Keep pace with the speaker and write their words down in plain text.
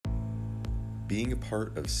being a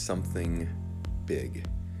part of something big,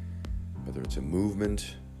 whether it's a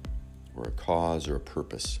movement or a cause or a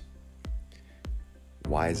purpose.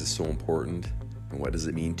 Why is this so important, and what does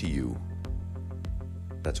it mean to you?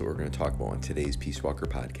 That's what we're going to talk about on today's Peace Walker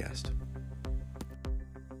podcast.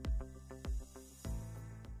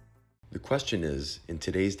 The question is, in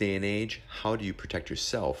today's day and age, how do you protect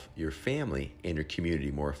yourself, your family, and your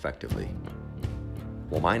community more effectively?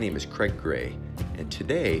 Well, my name is Craig Gray, and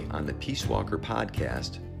today on the Peace Walker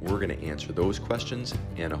podcast, we're going to answer those questions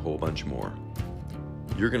and a whole bunch more.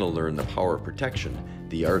 You're going to learn the power of protection,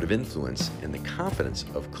 the art of influence, and the confidence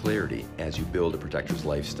of clarity as you build a protector's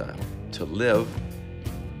lifestyle to live,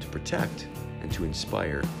 to protect, and to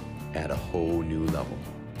inspire at a whole new level.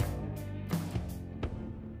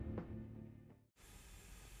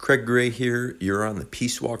 Craig Gray here. You're on the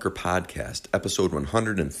Peace Walker podcast, episode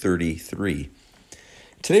 133.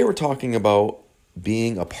 Today we're talking about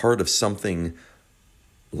being a part of something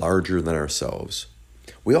larger than ourselves.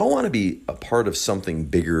 We all want to be a part of something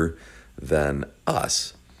bigger than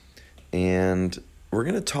us. And we're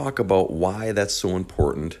going to talk about why that's so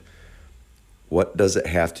important. What does it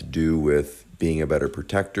have to do with being a better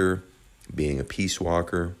protector, being a peace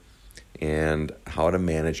walker, and how to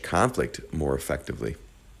manage conflict more effectively.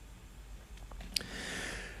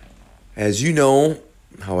 As you know,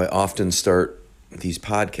 how I often start these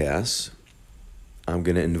podcasts, I'm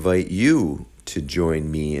going to invite you to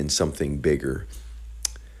join me in something bigger.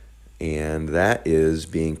 And that is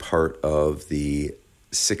being part of the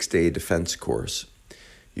 6-day defense course.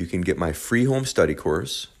 You can get my free home study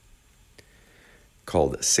course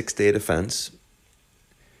called 6-Day Defense.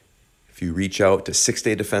 If you reach out to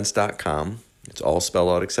 6daydefense.com, it's all spelled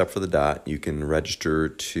out except for the dot. You can register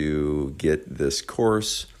to get this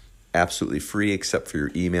course absolutely free except for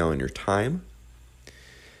your email and your time.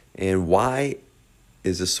 And why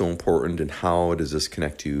is this so important, and how does this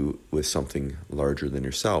connect you with something larger than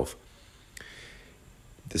yourself?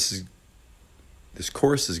 This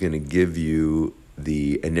course is going to give you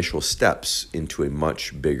the initial steps into a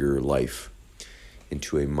much bigger life,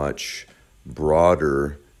 into a much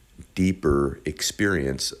broader, deeper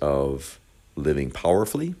experience of living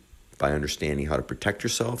powerfully by understanding how to protect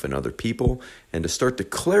yourself and other people, and to start to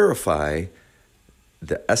clarify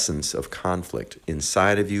the essence of conflict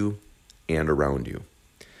inside of you and around you.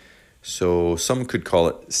 So some could call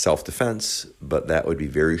it self-defense, but that would be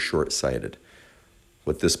very short-sighted.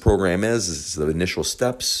 What this program is the initial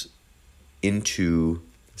steps into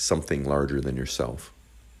something larger than yourself.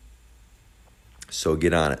 So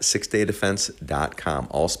get on it, 6daydefense.com,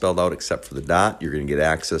 all spelled out except for the dot. You're going to get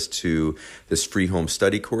access to this free home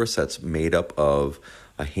study course that's made up of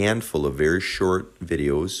a handful of very short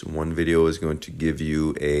videos. One video is going to give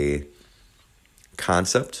you a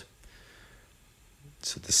concept,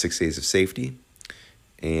 so the 6 days of safety,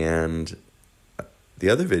 and the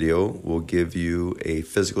other video will give you a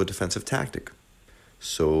physical defensive tactic.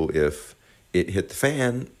 So if it hit the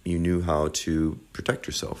fan, you knew how to protect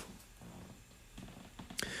yourself.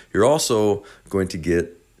 You're also going to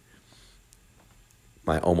get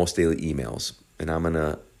my almost daily emails, and I'm going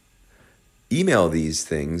to email these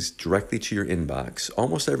things directly to your inbox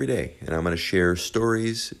almost every day. And I'm going to share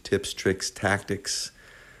stories, tips, tricks, tactics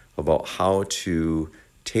about how to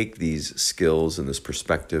take these skills and this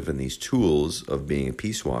perspective and these tools of being a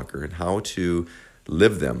peace walker and how to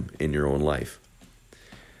live them in your own life.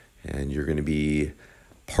 And you're going to be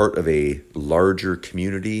part of a larger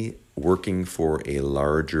community working for a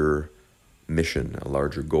larger mission, a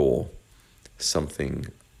larger goal, something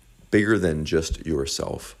bigger than just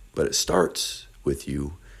yourself. But it starts with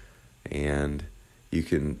you, and you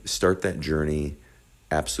can start that journey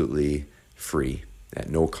absolutely free, at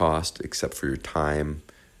no cost except for your time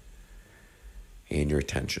and your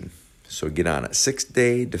attention. So get on it,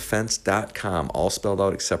 6daydefense.com, all spelled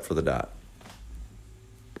out except for the dot.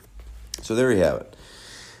 So there you have it.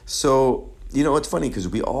 So, it's funny because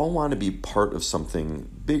we all want to be part of something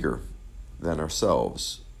bigger than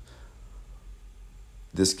ourselves.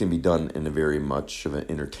 This can be done in a very much of an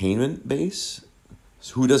entertainment base.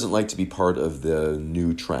 So who doesn't like to be part of the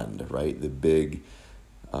new trend, right? The big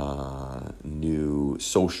new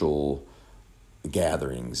social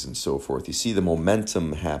gatherings and so forth. You see the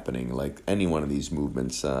momentum happening like any one of these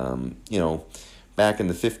movements. Back in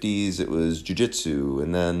the 50s, it was jiu-jitsu,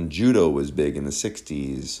 and then judo was big in the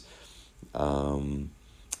 60s. Kung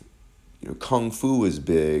Fu was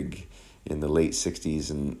big in the late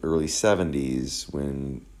 60s and early 70s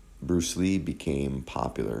when Bruce Lee became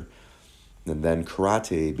popular. And then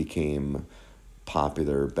karate became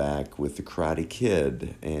popular back with the Karate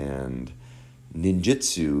Kid, and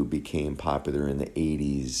ninjutsu became popular in the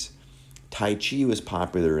 80s Tai Chi was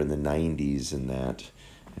popular in the 90s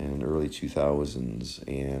and early 2000s,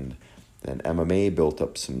 and then MMA built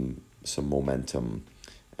up some momentum,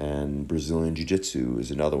 and Brazilian Jiu-Jitsu is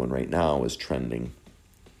another one right now is trending.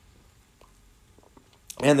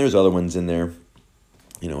 And there's other ones in there,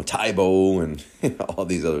 Taibo and all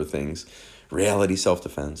these other things, reality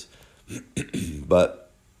self-defense. But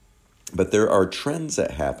there are trends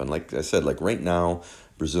that happen. Like I said, like right now,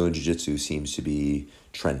 Brazilian Jiu-Jitsu seems to be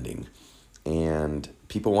trending. And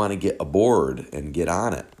people want to get aboard and get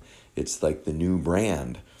on it. It's like the new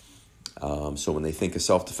brand. So when they think of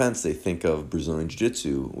self-defense, they think of Brazilian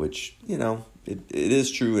Jiu-Jitsu, which, it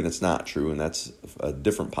is true and it's not true. And that's a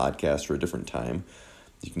different podcast for a different time.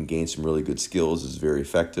 You can gain some really good skills. It's very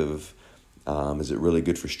effective. Is it really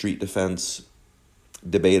good for street defense?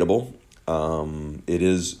 Debatable. It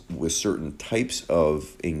is with certain types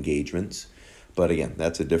of engagements. But again,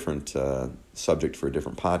 that's a different subject for a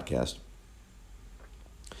different podcast.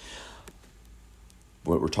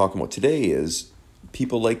 What we're talking about today is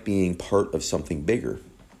people like being part of something bigger.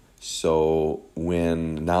 So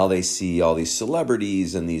when now they see all these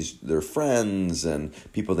celebrities and their friends and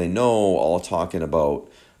people they know all talking about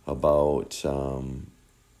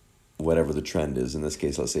whatever the trend is. In this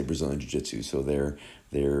case, let's say Brazilian Jiu-Jitsu. So they're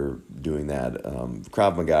doing that.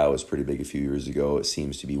 Krav Maga was pretty big a few years ago. It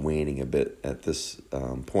seems to be waning a bit at this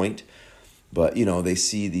point. But, they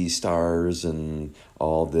see these stars and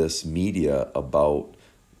all this media about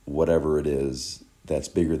whatever it is that's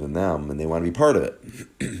bigger than them, and they want to be part of it.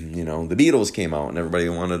 The Beatles came out, and everybody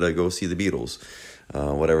wanted to go see the Beatles.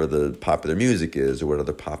 Whatever the popular music is, or what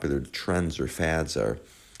other popular trends or fads are.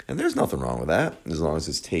 And there's nothing wrong with that, as long as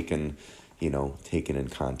it's taken in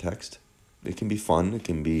context. It can be fun. It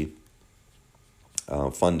can be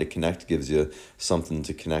fun to connect. Gives you something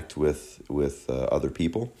to connect with other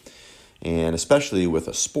people. And especially with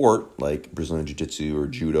a sport like Brazilian Jiu-Jitsu or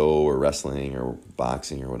Judo or wrestling or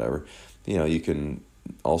boxing or whatever, you can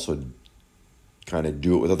also kind of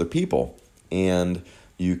do it with other people. And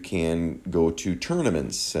you can go to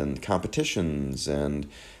tournaments and competitions, and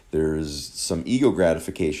there's some ego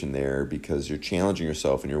gratification there because you're challenging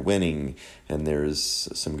yourself and you're winning, and there's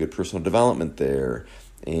some good personal development there,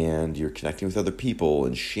 and you're connecting with other people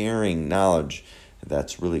and sharing knowledge.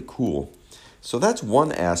 That's really cool. So that's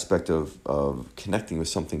one aspect of connecting with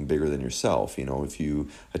something bigger than yourself. If you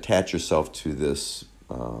attach yourself to this,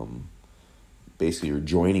 basically you're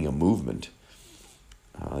joining a movement.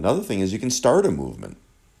 Another thing is you can start a movement.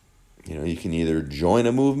 You can either join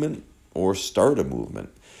a movement or start a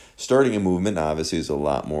movement. Starting a movement obviously is a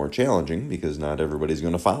lot more challenging because not everybody's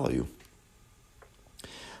going to follow you.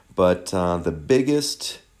 But the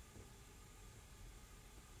biggest,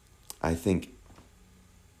 I think,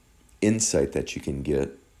 insight that you can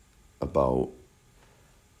get about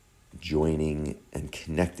joining and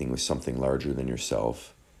connecting with something larger than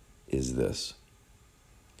yourself is this.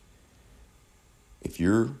 If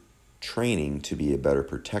you're training to be a better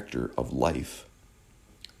protector of life,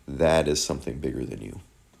 that is something bigger than you.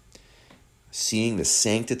 Seeing the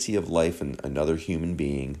sanctity of life in another human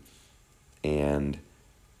being and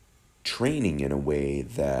training in a way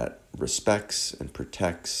that respects and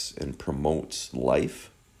protects and promotes life,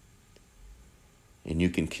 and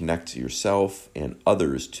you can connect yourself and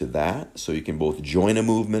others to that, so you can both join a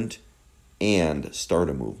movement and start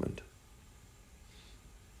a movement.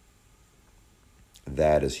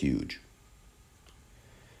 That is huge.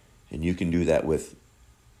 And you can do that with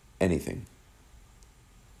anything.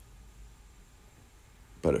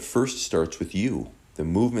 But it first starts with you. The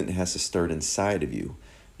movement has to start inside of you.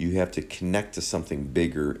 You have to connect to something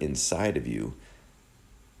bigger inside of you.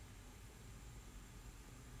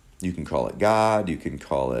 You can call it God, you can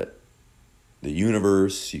call it the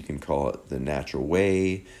universe, you can call it the natural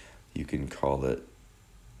way, you can call it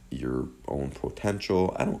your own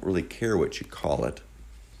potential. I don't really care what you call it,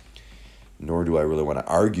 nor do I really want to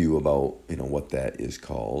argue about what that is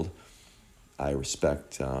called. I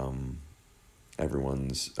respect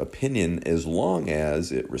everyone's opinion as long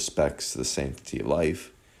as it respects the sanctity of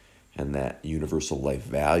life and that universal life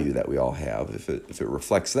value that we all have. If it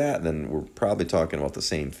reflects that, then we're probably talking about the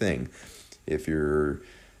same thing. If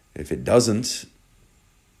it doesn't,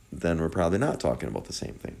 then we're probably not talking about the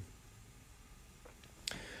same thing.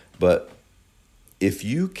 But if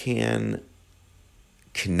you can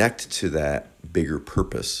connect to that bigger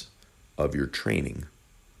purpose of your training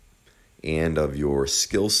and of your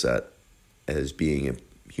skill set as being a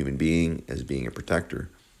human being, as being a protector,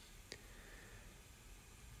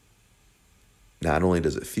 not only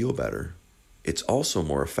does it feel better, it's also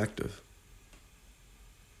more effective.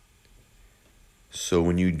 So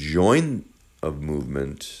when you join a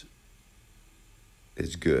movement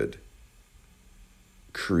is good.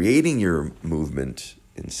 Creating your movement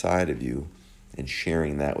inside of you and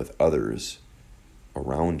sharing that with others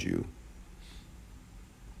around you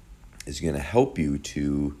is going to help you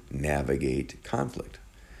to navigate conflict,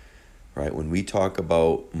 right? When we talk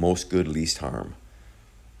about most good, least harm,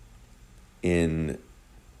 in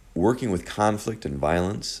working with conflict and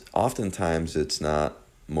violence, oftentimes it's not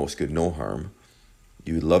most good, no harm.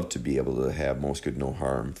 You would love to be able to have most good, no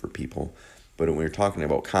harm for people. But when you're talking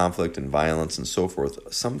about conflict and violence and so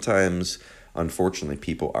forth, sometimes, unfortunately,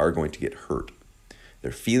 people are going to get hurt.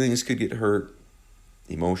 Their feelings could get hurt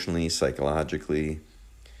emotionally, psychologically.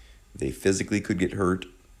 They physically could get hurt.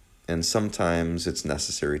 And sometimes it's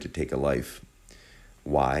necessary to take a life.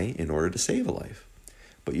 Why? In order to save a life.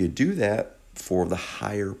 But you do that for the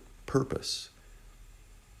higher purpose.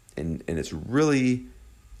 And it's really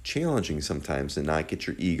challenging sometimes to not get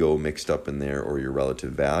your ego mixed up in there or your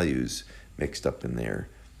relative values mixed up in there.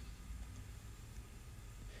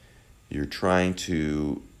 You're trying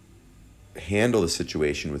to handle the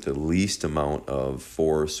situation with the least amount of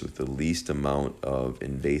force, with the least amount of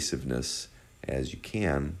invasiveness as you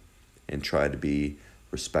can, and try to be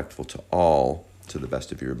respectful to all to the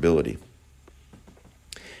best of your ability.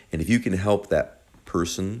 And if you can help that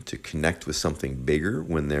person to connect with something bigger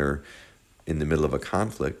when they're in the middle of a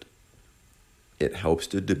conflict, it helps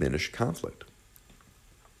to diminish conflict.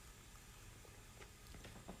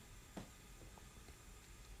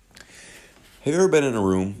 Have you ever been in a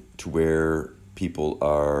room to where people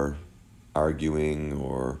are arguing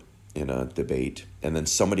or in a debate, and then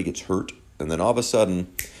somebody gets hurt, and then all of a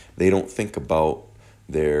sudden they don't think about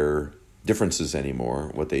their differences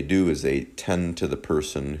anymore? What they do is they tend to the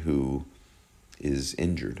person who is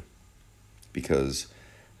injured, because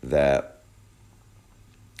that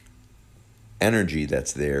energy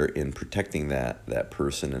that's there in protecting that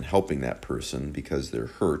person and helping that person because they're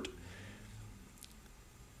hurt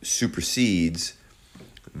supersedes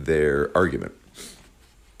their argument.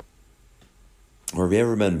 Or have you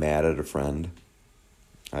ever been mad at a friend?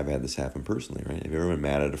 I've had this happen personally, right? Have you ever been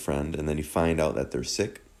mad at a friend and then you find out that they're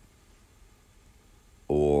sick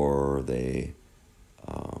or they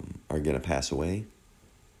are going to pass away?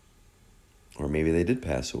 Or maybe they did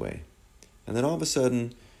pass away. And then all of a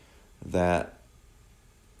sudden that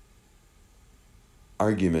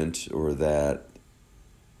argument or that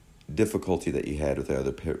difficulty that you had with the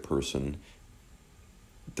other person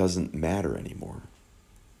doesn't matter anymore.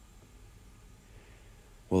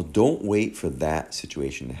 Well, don't wait for that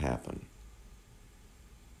situation to happen.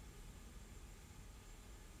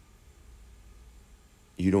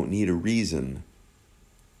 You don't need a reason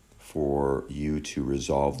for you to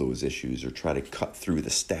resolve those issues or try to cut through the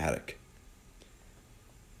static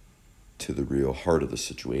to the real heart of the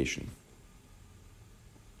situation.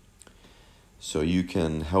 So you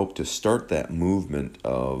can help to start that movement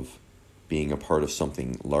of being a part of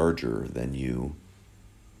something larger than you.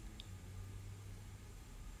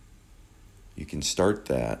 You can start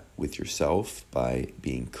that with yourself by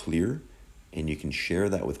being clear, and you can share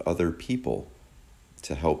that with other people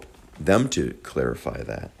to help them to clarify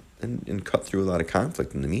that and cut through a lot of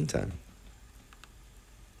conflict in the meantime.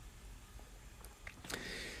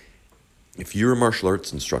 If you're a martial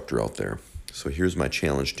arts instructor out there, so here's my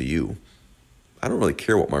challenge to you. I don't really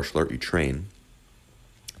care what martial art you train.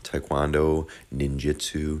 Taekwondo,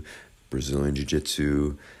 ninjutsu, Brazilian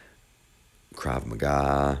jiu-jitsu, Krav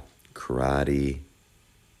Maga, karate,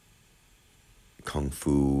 kung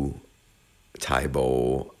fu,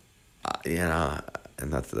 Taibo,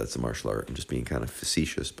 and that's a martial art. I'm just being kind of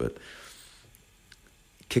facetious, but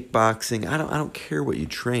kickboxing, I don't care what you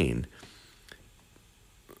train.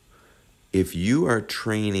 If you are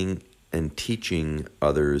training and teaching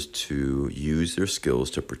others to use their skills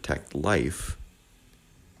to protect life,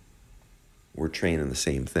 we're training the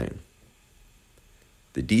same thing.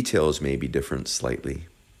 The details may be different slightly,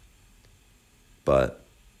 but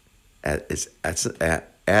at its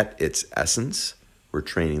essence, we're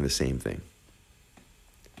training the same thing.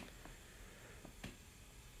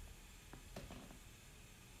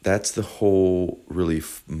 That's the whole really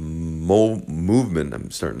movement. I'm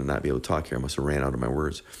starting to not be able to talk here. I must have ran out of my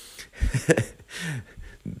words.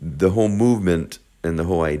 The whole movement and the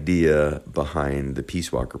whole idea behind the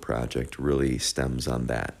Peace Walker Project really stems on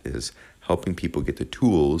that, is helping people get the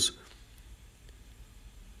tools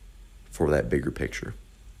for that bigger picture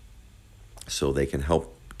so they can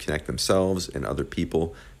help connect themselves and other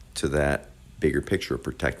people to that bigger picture of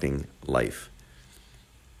protecting life,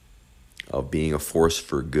 of being a force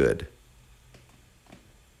for good.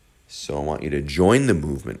 So I want you to join the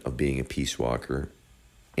movement of being a peace walker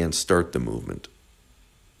and start the movement.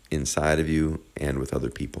 inside of you and with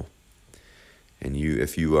other people. And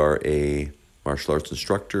if you are a martial arts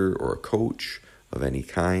instructor or a coach of any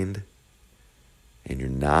kind, and you're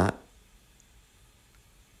not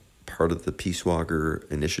part of the Peace Walker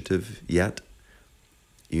initiative yet,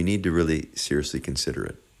 you need to really seriously consider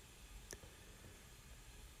it.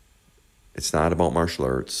 It's not about martial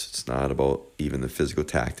arts. It's not about even the physical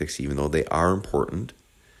tactics, even though they are important.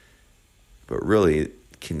 But really,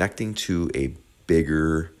 connecting to a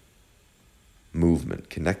bigger movement,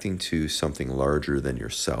 connecting to something larger than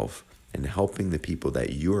yourself, and helping the people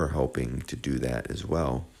that you are helping to do that as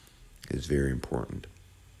well is very important.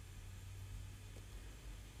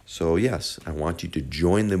 So yes, I want you to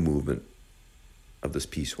join the movement of this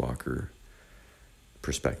Peace Walker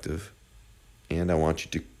perspective, and I want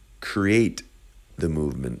you to create the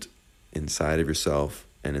movement inside of yourself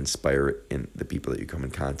and inspire it in the people that you come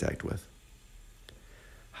in contact with.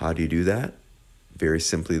 How do you do that? Very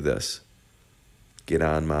simply this. Get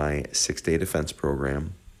on my 6-day defense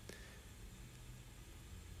program,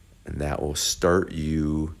 and that will start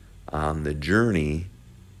you on the journey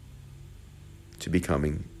to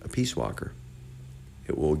becoming a Peace Walker.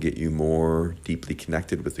 It will get you more deeply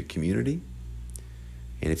connected with the community.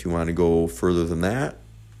 And if you want to go further than that,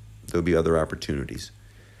 there'll be other opportunities.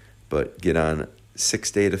 But get on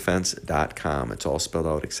 6daydefense.com. It's all spelled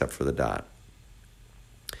out except for the dot.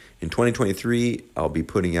 In 2023, I'll be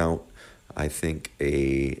putting out, I think,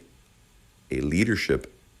 a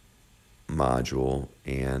leadership module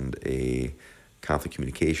and a conflict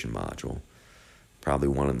communication module, probably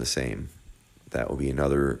one and the same. That will be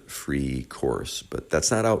another free course, but that's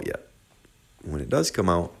not out yet. When it does come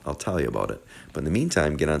out, I'll tell you about it. But in the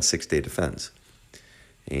meantime, get on 6-Day Defense,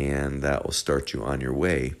 and that will start you on your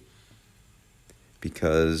way,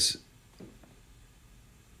 because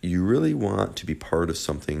you really want to be part of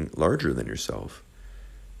something larger than yourself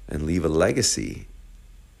and leave a legacy,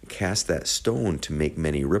 cast that stone to make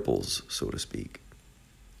many ripples, so to speak.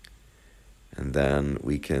 And then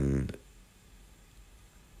we can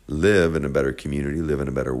live in a better community, live in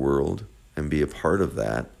a better world, and be a part of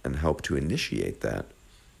that and help to initiate that.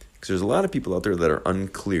 Because there's a lot of people out there that are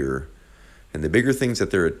unclear, and the bigger things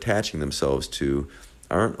that they're attaching themselves to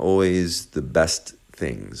aren't always the best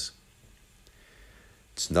things.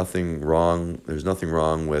 There's nothing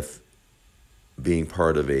wrong with being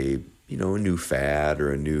part of a new fad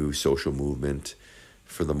or a new social movement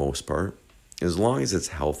for the most part, as long as it's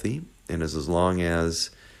healthy and as long as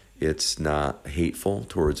it's not hateful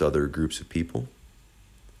towards other groups of people.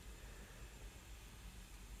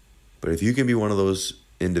 But if you can be one of those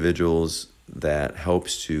individuals that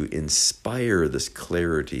helps to inspire this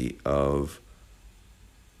clarity of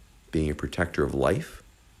being a protector of life,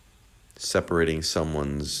 separating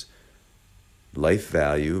someone's life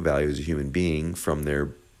value as a human being, from their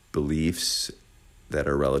beliefs that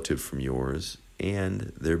are relative from yours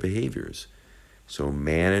and their behaviors. So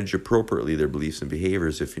manage appropriately their beliefs and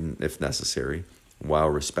behaviors if necessary, while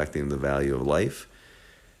respecting the value of life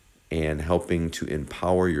and helping to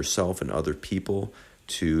empower yourself and other people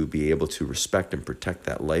to be able to respect and protect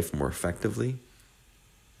that life more effectively.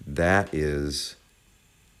 That is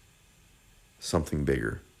something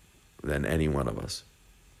bigger than any one of us.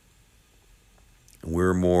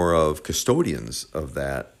 We're more of custodians of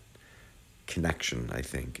that connection, I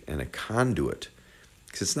think, and a conduit.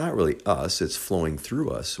 Because it's not really us, it's flowing through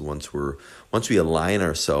us. Once we align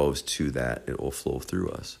ourselves to that, it will flow through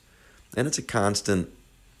us. And it's a constant,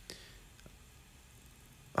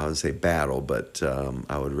 I would say battle, but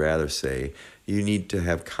I would rather say you need to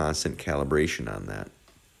have constant calibration on that,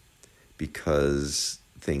 because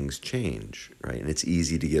things change, right? And it's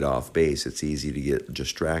easy to get off base. It's easy to get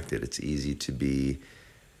distracted. It's easy to be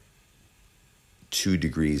 2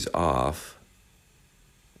 degrees off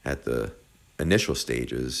at the initial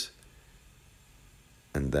stages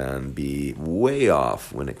and then be way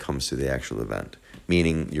off when it comes to the actual event,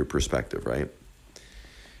 meaning your perspective, right?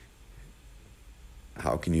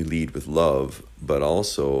 How can you lead with love, but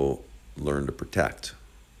also learn to protect?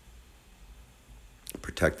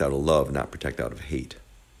 Protect out of love, not protect out of hate.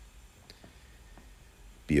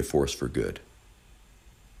 Be a force for good.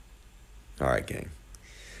 All right, gang.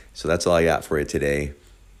 So that's all I got for you today.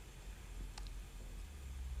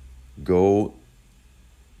 Go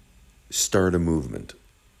start a movement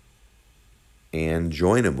and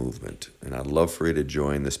join a movement. And I'd love for you to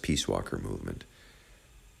join this Peace Walker movement.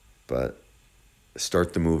 But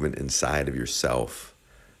start the movement inside of yourself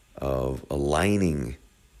of aligning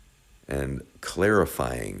and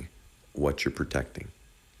clarifying what you're protecting.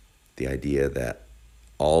 The idea that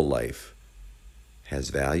all life has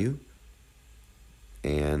value,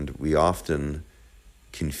 and we often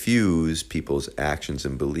confuse people's actions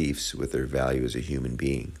and beliefs with their value as a human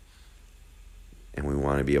being. And we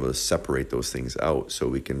want to be able to separate those things out so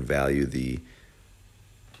we can value the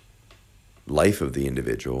life of the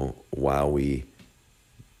individual while we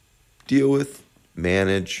deal with,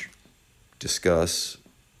 manage, discuss,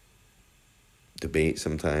 debate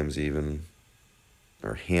sometimes even,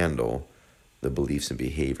 or handle the beliefs and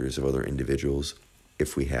behaviors of other individuals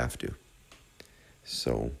if we have to.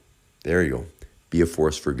 So there you go. Be a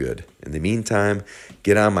force for good. In the meantime,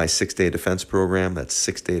 get on my 6-Day Defense program. That's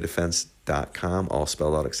 6daydefense.com, all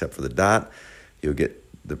spelled out except for the dot. You'll get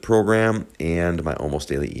the program and my almost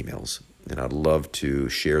daily emails. And I'd love to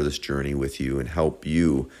share this journey with you and help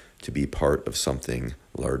you to be part of something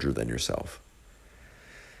larger than yourself.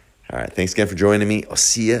 All right, thanks again for joining me. I'll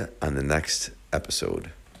see you on the next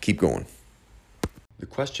episode. Keep going. The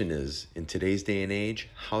question is, in today's day and age,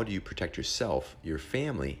 how do you protect yourself, your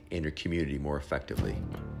family, and your community more effectively?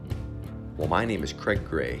 Well, my name is Craig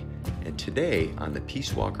Gray, and today on the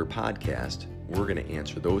Peace Walker podcast, we're going to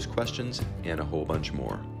answer those questions and a whole bunch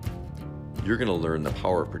more. You're going to learn the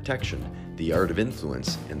power of protection, the art of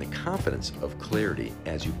influence, and the confidence of clarity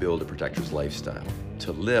as you build a protector's lifestyle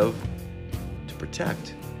to live, to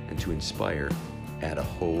protect, and to inspire at a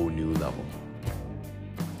whole new level.